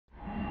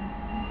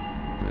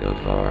The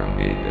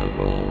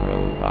formidable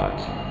robot.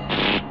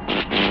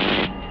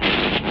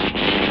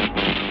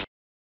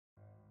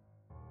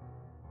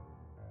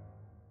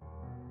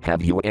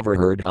 Have you ever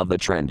heard of the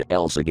trend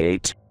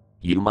Elsagate?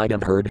 You might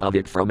have heard of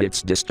it from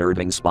its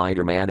disturbing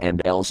Spider-Man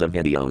and Elsa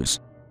videos.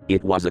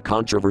 It was a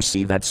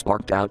controversy that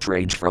sparked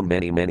outrage from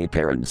many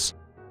parents.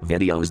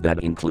 Videos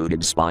that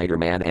included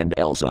Spider-Man and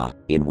Elsa,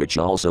 in which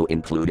also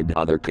included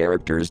other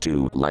characters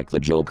too, like the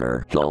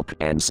Joker, Hulk,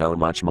 and so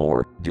much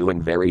more, doing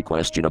very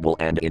questionable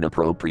and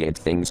inappropriate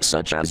things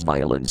such as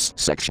violence,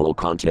 sexual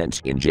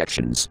content,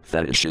 injections,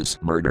 fetishes,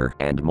 murder,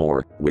 and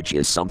more, which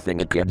is something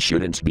a kid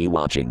shouldn't be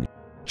watching.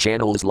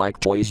 Channels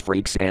like Toys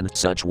Freaks and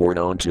such were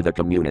known to the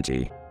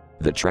community.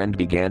 The trend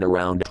began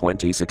around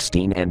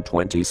 2016 and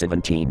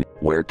 2017,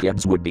 where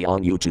kids would be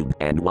on YouTube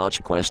and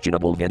watch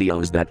questionable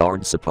videos that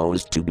aren't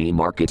supposed to be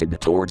marketed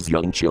towards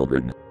young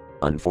children.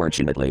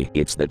 Unfortunately,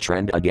 it's the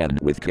trend again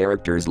with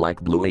characters like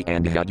Bluey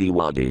and Huggy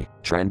Wuggy,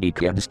 trendy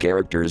kids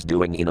characters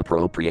doing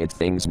inappropriate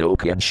things no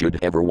kid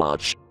should ever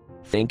watch.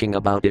 Thinking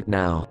about it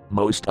now,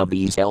 most of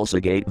these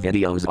Elsagate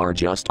videos are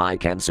just eye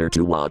cancer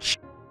to watch.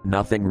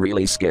 Nothing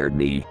really scared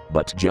me,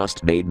 but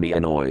just made me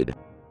annoyed.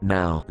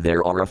 Now,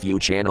 there are a few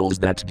channels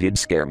that did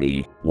scare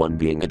me, one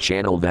being a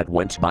channel that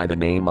went by the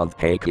name of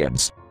Hey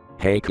Kids.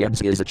 Hey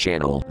Kids is a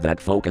channel that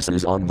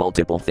focuses on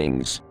multiple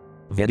things.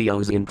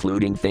 Videos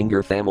including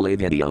finger family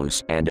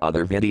videos and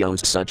other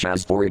videos such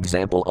as for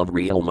example of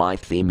real-life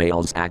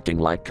females acting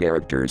like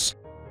characters.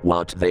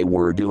 What they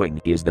were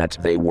doing is that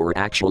they were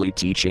actually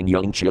teaching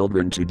young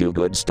children to do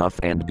good stuff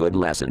and good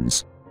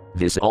lessons.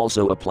 This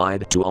also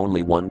applied to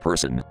only one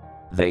person.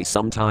 They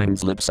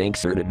sometimes lip-sync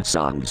certain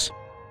songs.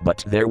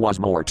 But there was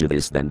more to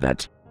this than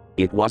that.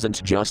 It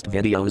wasn't just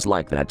videos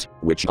like that,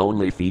 which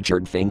only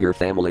featured finger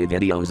family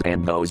videos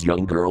and those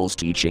young girls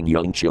teaching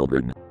young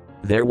children.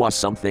 There was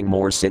something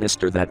more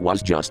sinister that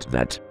was just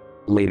that.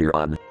 Later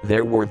on,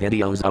 there were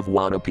videos of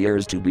what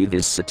appears to be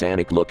this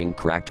satanic-looking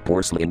cracked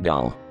porcelain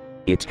doll.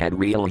 It had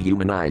real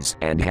human eyes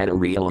and had a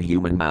real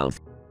human mouth.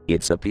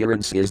 Its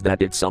appearance is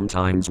that it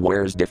sometimes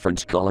wears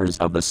different colors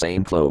of the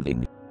same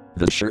clothing.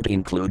 The shirt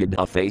included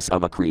a face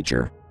of a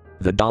creature.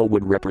 The doll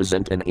would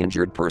represent an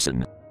injured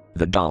person.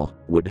 The doll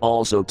would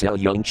also tell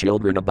young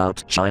children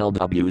about child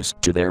abuse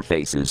to their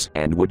faces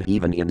and would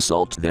even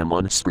insult them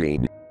on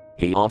screen.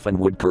 He often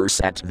would curse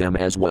at them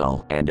as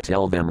well and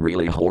tell them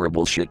really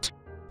horrible shit.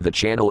 The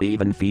channel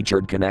even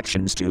featured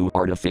connections to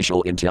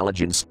artificial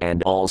intelligence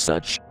and all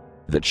such.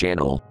 The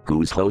channel,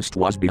 whose host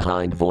was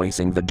behind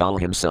voicing the doll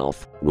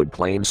himself, would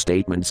claim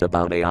statements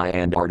about AI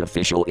and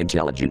artificial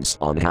intelligence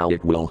on how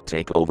it will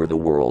take over the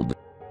world.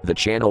 The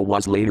channel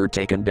was later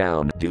taken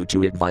down due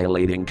to it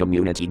violating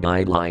community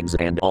guidelines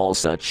and all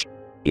such.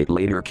 It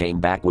later came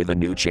back with a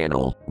new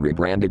channel,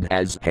 rebranded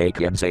as Hey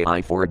Kids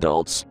AI for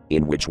Adults,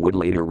 in which would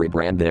later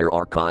rebrand their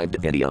archived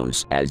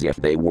videos as if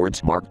they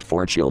weren't marked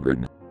for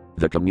children.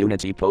 The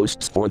community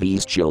posts for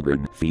these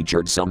children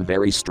featured some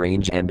very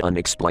strange and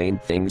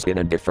unexplained things in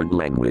a different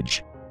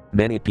language.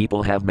 Many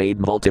people have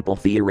made multiple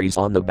theories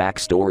on the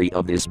backstory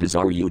of this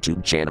bizarre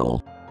YouTube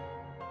channel.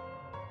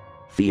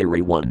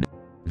 Theory 1.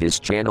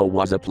 This channel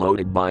was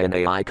uploaded by an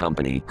AI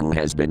company who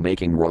has been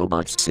making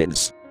robots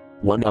since.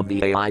 One of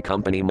the AI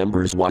company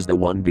members was the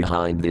one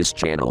behind this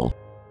channel.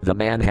 The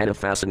man had a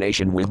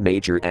fascination with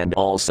nature and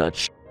all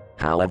such.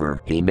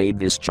 However, he made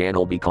this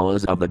channel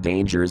because of the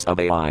dangers of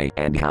AI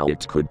and how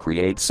it could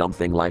create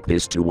something like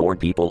this to warn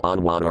people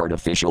on what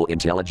artificial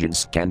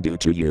intelligence can do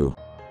to you.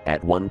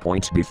 At one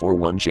point before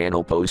one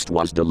channel post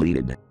was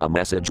deleted, a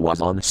message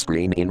was on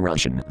screen in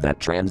Russian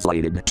that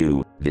translated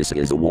to, "This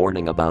is a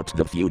warning about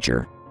the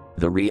future."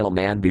 The real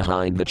man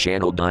behind the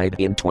channel died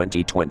in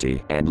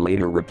 2020 and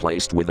later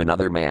replaced with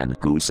another man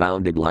who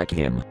sounded like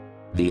him.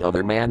 The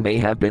other man may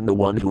have been the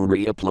one who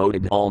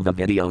re-uploaded all the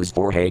videos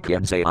for Hey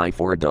Kids AI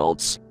for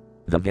Adults.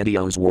 The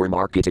videos were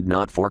marketed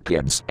not for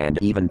kids and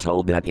even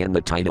told that in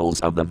the titles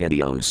of the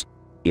videos.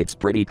 It's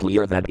pretty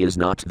clear that is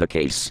not the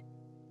case.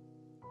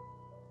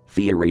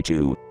 Theory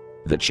 2.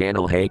 The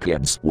channel Hey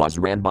Kids was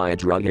ran by a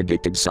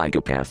drug-addicted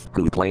psychopath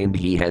who claimed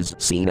he has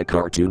seen a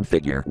cartoon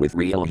figure with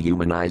real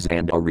human eyes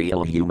and a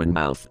real human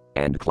mouth,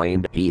 and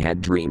claimed he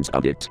had dreams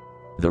of it.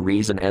 The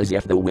reason as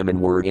if the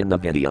women were in the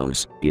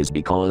videos is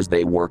because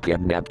they were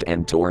kidnapped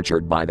and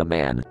tortured by the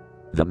man.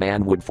 The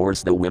man would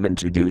force the women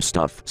to do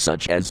stuff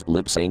such as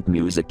lip-sync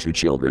music to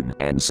children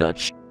and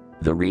such.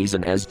 The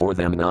reason as for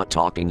them not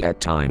talking at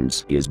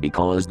times is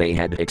because they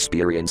had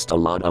experienced a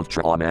lot of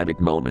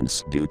traumatic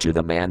moments due to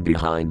the man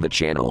behind the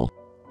channel.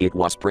 It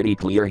was pretty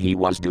clear he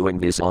was doing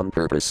this on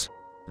purpose.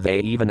 They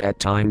even at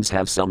times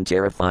have some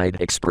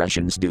terrified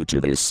expressions due to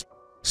this.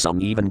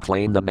 Some even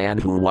claim the man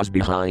who was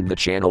behind the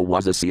channel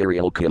was a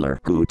serial killer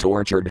who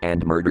tortured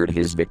and murdered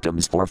his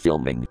victims for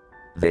filming.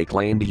 They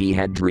claimed he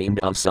had dreamed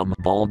of some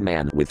bald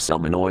man with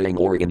some annoying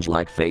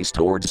orange-like face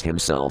towards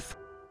himself.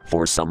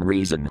 For some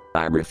reason,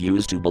 I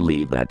refuse to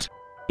believe that.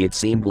 It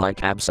seemed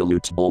like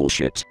absolute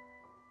bullshit.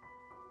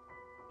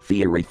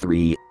 Theory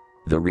 3.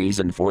 The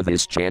reason for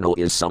this channel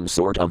is some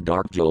sort of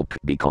dark joke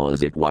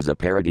because it was a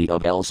parody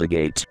of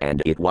Elsagate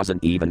and it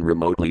wasn't even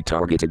remotely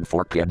targeted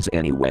for kids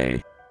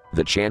anyway.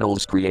 The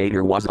channel's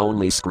creator was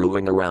only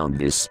screwing around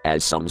this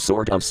as some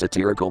sort of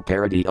satirical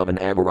parody of an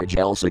average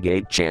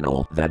Elsagate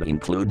channel that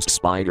includes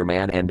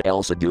Spider-Man and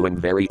Elsa doing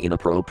very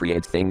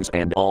inappropriate things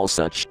and all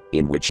such,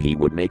 in which he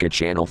would make a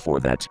channel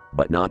for that,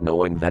 but not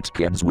knowing that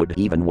kids would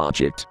even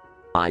watch it.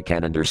 I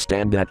can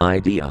understand that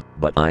idea,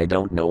 but I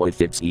don't know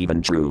if it's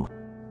even true.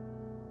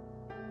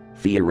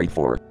 Theory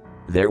 4.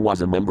 There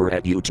was a member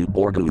at YouTube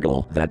or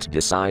Google that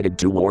decided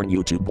to warn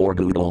YouTube or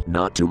Google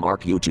not to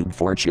mark YouTube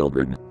for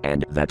children,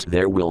 and that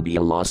there will be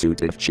a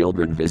lawsuit if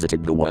children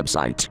visited the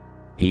website.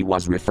 He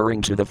was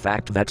referring to the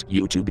fact that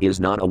YouTube is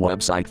not a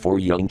website for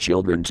young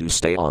children to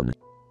stay on.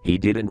 He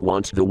didn't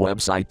want the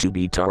website to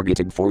be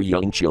targeted for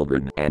young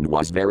children and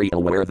was very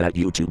aware that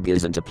YouTube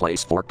isn't a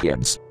place for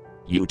kids.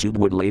 YouTube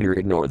would later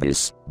ignore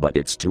this, but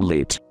it's too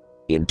late.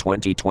 In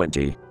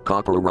 2020,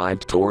 copper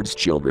arrived towards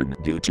children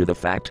due to the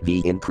fact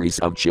the increase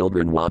of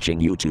children watching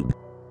YouTube.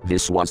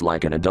 This was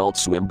like an Adult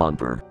Swim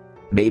bumper.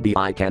 Maybe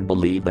I can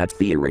believe that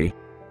theory,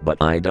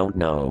 but I don't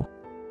know.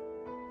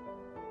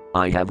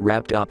 I have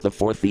wrapped up the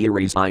 4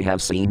 theories I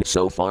have seen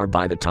so far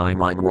by the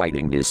time I'm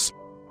writing this.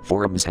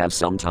 Forums have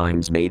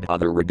sometimes made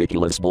other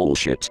ridiculous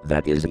bullshit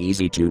that is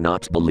easy to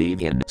not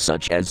believe in,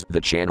 such as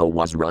the channel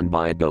was run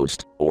by a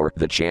ghost, or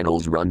the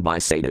channel's run by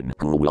Satan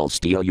who will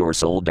steal your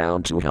soul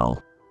down to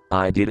hell.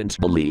 I didn't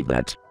believe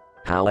that.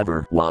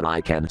 However, what I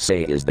can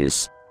say is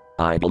this.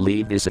 I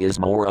believe this is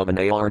more of an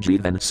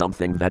ARG than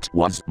something that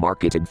was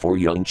marketed for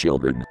young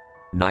children.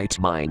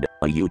 Nightmind,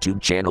 a YouTube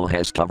channel,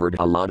 has covered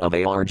a lot of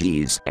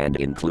ARGs and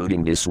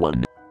including this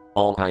one.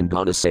 All I'm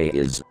gonna say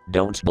is,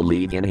 don't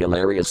believe in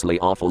hilariously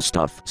awful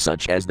stuff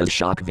such as the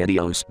shock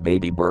videos,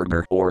 baby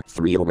burger, or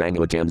 3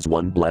 orangutans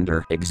 1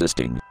 blender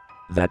existing.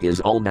 That is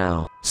all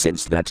now,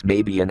 since that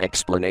may be an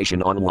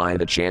explanation on why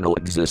the channel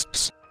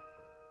exists.